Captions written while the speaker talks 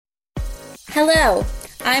Hello,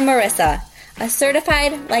 I'm Marissa, a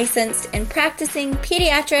certified, licensed, and practicing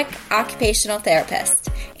pediatric occupational therapist,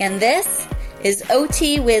 and this is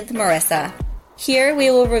OT with Marissa. Here we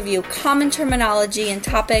will review common terminology and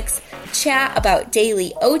topics, chat about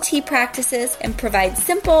daily OT practices, and provide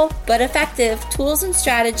simple but effective tools and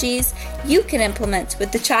strategies you can implement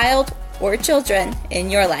with the child or children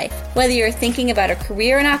in your life. Whether you're thinking about a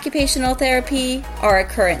career in occupational therapy, or a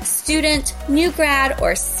current student, new grad,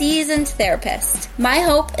 or seasoned therapist, my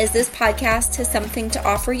hope is this podcast has something to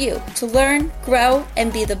offer you to learn, grow,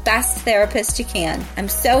 and be the best therapist you can. I'm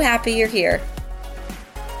so happy you're here.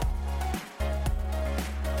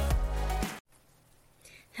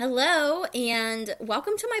 Hello, and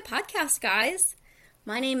welcome to my podcast, guys.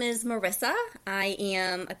 My name is Marissa. I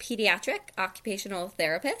am a pediatric occupational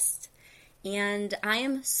therapist. And I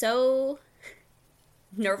am so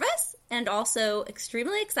nervous and also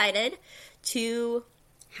extremely excited to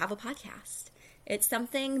have a podcast. It's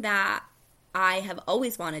something that I have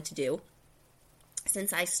always wanted to do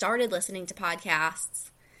since I started listening to podcasts,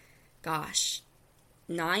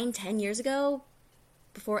 9-10 years ago,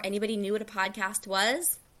 before anybody knew what a podcast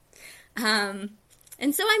was. And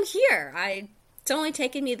so I'm here. It's only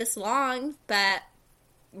taken me this long, but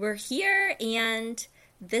we're here, and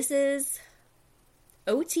this is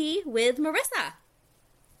OT with Marissa.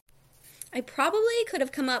 I probably could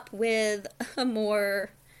have come up with a more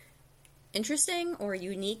interesting or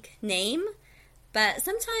unique name, but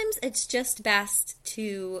sometimes it's just best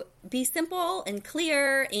to be simple and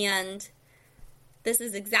clear, and this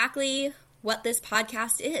is exactly what this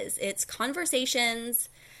podcast is. It's conversations,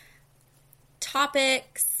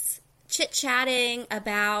 topics, chit-chatting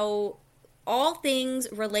about all things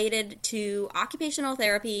related to occupational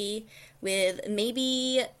therapy, with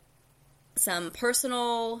maybe some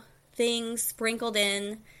personal things sprinkled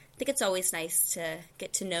in. I think it's always nice to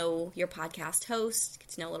get to know your podcast host, get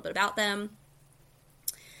to know a little bit about them.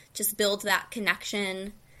 Just build that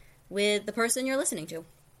connection with the person you're listening to.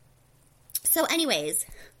 So anyways,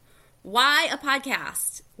 why a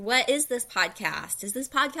podcast? What is this podcast? Is this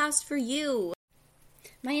podcast for you?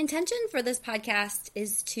 My intention for this podcast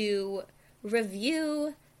is to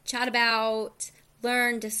review, chat about,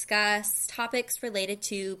 learn, discuss topics related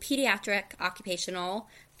to pediatric occupational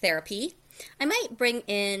therapy. I might bring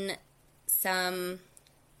in some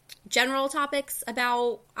general topics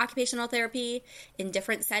about occupational therapy in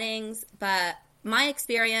different settings, but my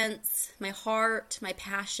experience, my heart, my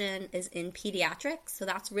passion is in pediatrics, so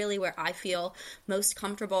that's really where I feel most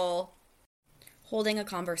comfortable holding a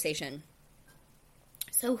conversation.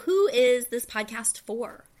 So who is this podcast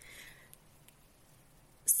for?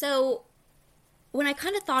 So when I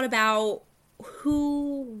kind of thought about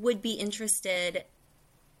who would be interested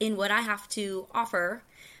in what I have to offer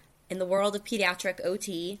in the world of pediatric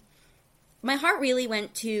OT, my heart really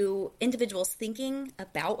went to individuals thinking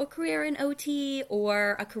about a career in OT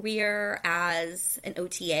or a career as an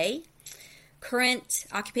OTA, current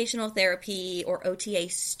occupational therapy or OTA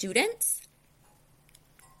students,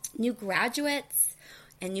 new graduates,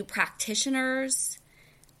 and new practitioners.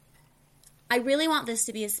 I really want this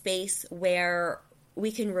to be a space where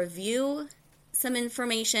we can review some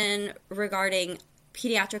information regarding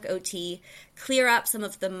pediatric OT, clear up some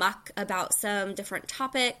of the muck about some different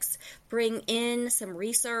topics, bring in some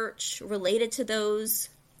research related to those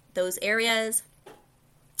areas,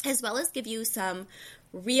 as well as give you some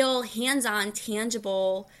real hands-on,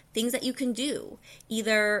 tangible things that you can do,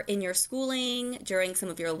 either in your schooling, during some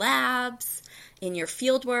of your labs, in your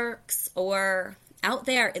field works, or out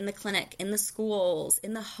there in the clinic, in the schools,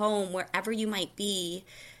 in the home, wherever you might be.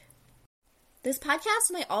 This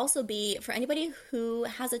podcast might also be for anybody who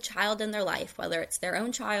has a child in their life, whether it's their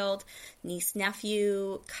own child, niece,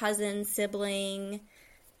 nephew, cousin, sibling,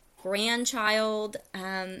 grandchild,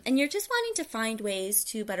 and you're just wanting to find ways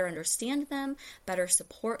to better understand them, better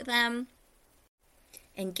support them,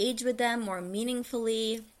 engage with them more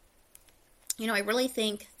meaningfully. I really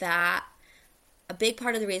think that a big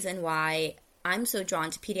part of the reason why I'm so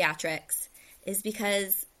drawn to pediatrics is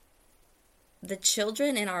because the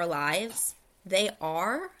children in our lives, they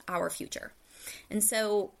are our future. And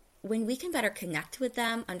so when we can better connect with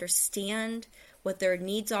them, understand what their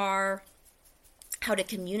needs are, how to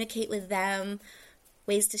communicate with them,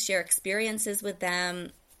 ways to share experiences with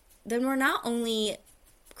them, then we're not only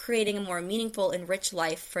creating a more meaningful and rich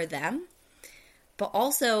life for them, but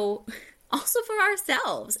also for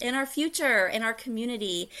ourselves and our future and our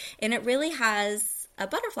community. And it really has a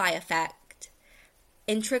butterfly effect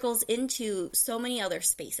and trickles into so many other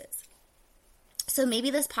spaces. So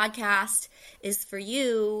maybe this podcast is for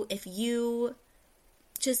you if you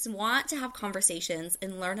just want to have conversations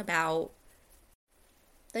and learn about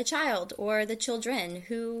the child or the children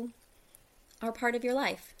who are part of your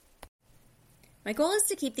life. My goal is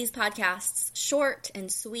to keep these podcasts short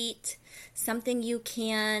and sweet, something you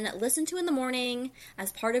can listen to in the morning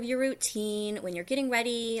as part of your routine when you're getting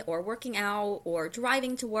ready or working out or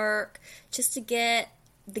driving to work, just to get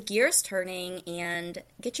the gears turning and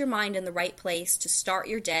get your mind in the right place to start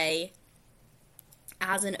your day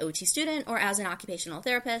as an OT student or as an occupational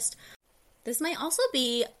therapist. This might also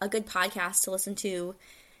be a good podcast to listen to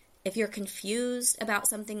if you're confused about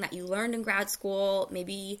something that you learned in grad school.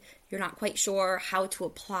 Maybe you're not quite sure how to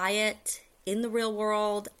apply it in the real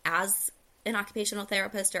world as an occupational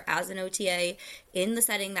therapist or as an OTA in the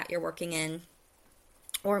setting that you're working in.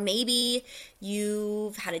 Or maybe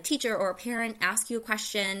you've had a teacher or a parent ask you a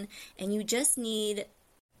question and you just need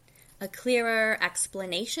a clearer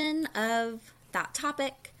explanation of that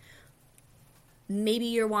topic. Maybe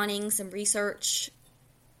you're wanting some research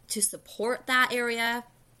to support that area.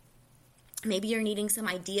 Maybe you're needing some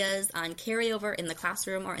ideas on carryover in the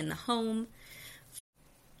classroom or in the home.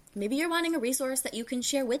 Maybe you're wanting a resource that you can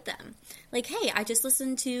share with them. Like, hey, I just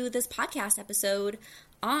listened to this podcast episode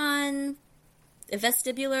on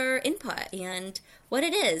vestibular input and what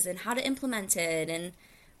it is and how to implement it. And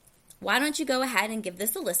why don't you go ahead and give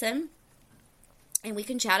this a listen and we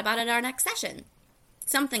can chat about it at our next session.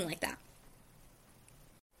 Something like that.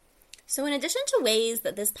 So in addition to ways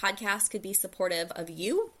that this podcast could be supportive of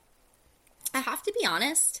you, I have to be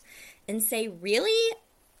honest and say, really,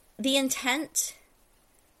 the intent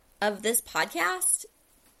of this podcast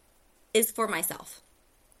is for myself.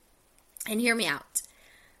 And hear me out.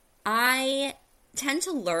 I tend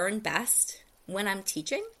to learn best when I'm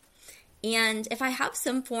teaching. And if I have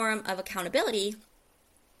some form of accountability,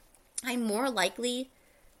 I'm more likely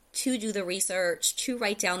to do the research, to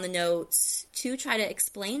write down the notes, to try to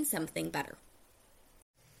explain something better.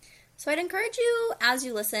 So I'd encourage you, as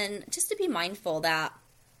you listen, just to be mindful that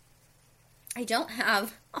I don't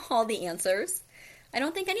have all the answers. I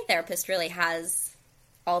don't think any therapist really has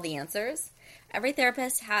all the answers. Every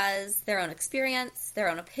therapist has their own experience, their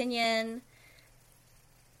own opinion,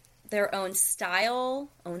 their own style,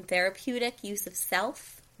 own therapeutic use of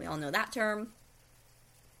self. We all know that term.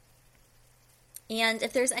 And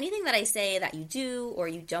if there's anything that I say that you do or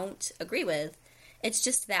you don't agree with, it's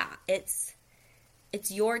just that. It's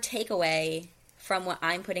your takeaway from what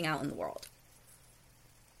I'm putting out in the world.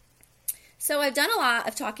 So I've done a lot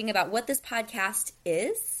of talking about what this podcast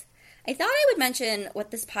is. I thought I would mention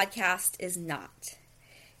what this podcast is not.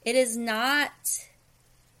 It is not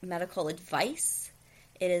medical advice.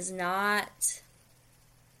 It is not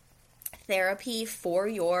therapy for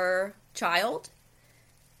your child.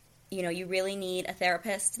 You know, you really need a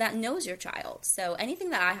therapist that knows your child. So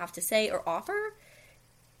anything that I have to say or offer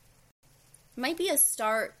might be a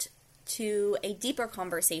start to a deeper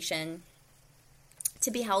conversation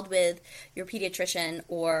to be held with your pediatrician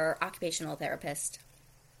or occupational therapist.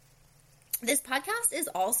 This podcast is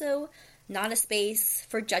also not a space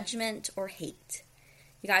for judgment or hate.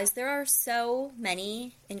 You guys, there are so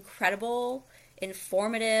many incredible,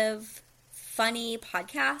 informative, funny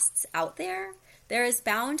podcasts out there. There is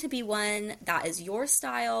bound to be one that is your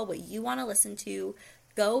style, what you want to listen to.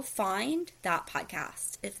 Go find that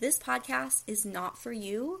podcast. If this podcast is not for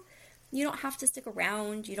you, you don't have to stick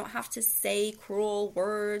around. You don't have to say cruel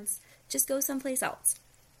words. Just go someplace else.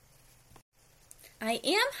 I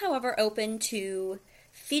am, however, open to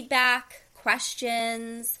feedback,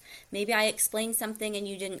 questions. Maybe I explained something and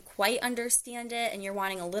you didn't quite understand it and you're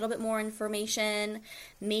wanting a little bit more information.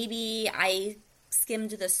 Maybe I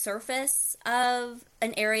skimmed the surface of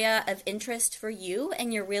an area of interest for you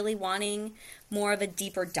and you're really wanting more of a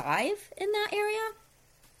deeper dive in that area.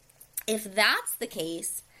 If that's the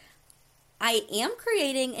case, I am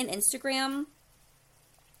creating an Instagram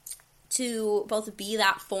to both be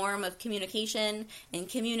that form of communication and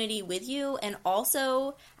community with you, and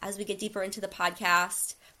also, as we get deeper into the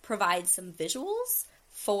podcast, provide some visuals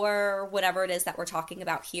for whatever it is that we're talking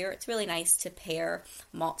about here. It's really nice to pair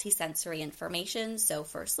multisensory information. So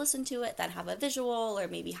first listen to it, then have a visual, or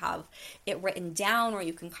maybe have it written down, or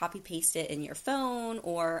you can copy paste it in your phone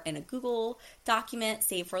or in a Google document,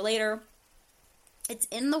 save for later. It's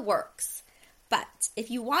in the works. But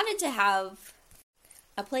if you wanted to have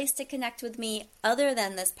a place to connect with me other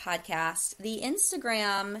than this podcast, the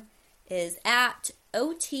Instagram is at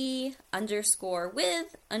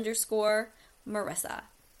OT_with_Marissa.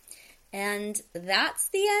 And that's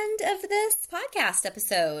the end of this podcast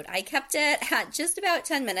episode. I kept it at just about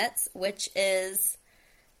 10 minutes, which is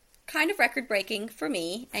kind of record-breaking for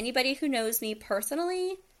me. Anybody who knows me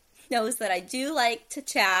personally knows that I do like to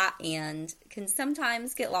chat and can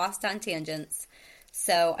sometimes get lost on tangents.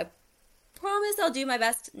 So I promise I'll do my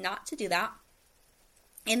best not to do that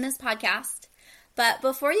in this podcast. But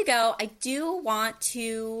before you go, I do want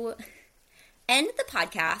to end the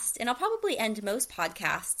podcast, and I'll probably end most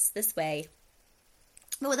podcasts this way,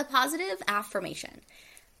 but with a positive affirmation.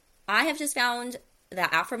 I have just found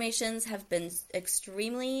that affirmations have been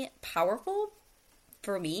extremely powerful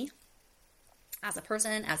for me as a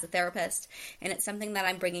person, as a therapist, and it's something that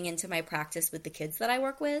I'm bringing into my practice with the kids that I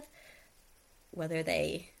work with, whether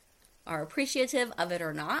they are appreciative of it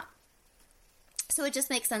or not. So it just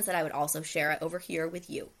makes sense that I would also share it over here with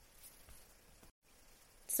you.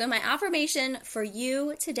 So my affirmation for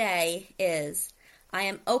you today is, I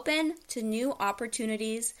am open to new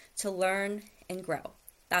opportunities to learn and grow.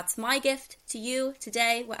 That's my gift to you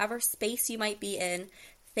today, whatever space you might be in.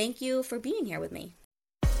 Thank you for being here with me.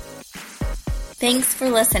 Thanks for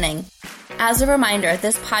listening. As a reminder,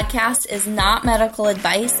 this podcast is not medical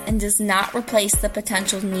advice and does not replace the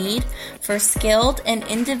potential need for skilled and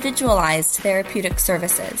individualized therapeutic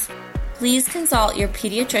services. Please consult your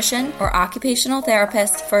pediatrician or occupational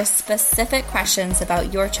therapist for specific questions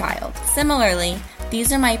about your child. Similarly,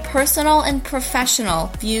 these are my personal and professional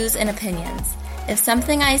views and opinions. If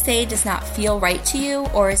something I say does not feel right to you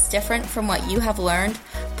or is different from what you have learned,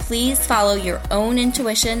 please follow your own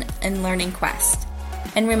intuition and learning quest.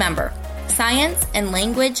 And remember, science and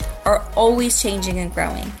language are always changing and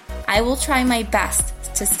growing. I will try my best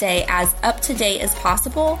to stay as up to date as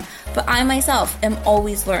possible, but I myself am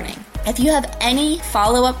always learning. If you have any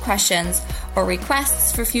follow-up questions or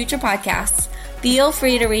requests for future podcasts, feel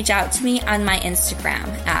free to reach out to me on my Instagram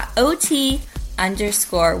at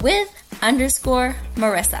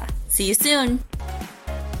 @OT_with_Marissa. See you soon.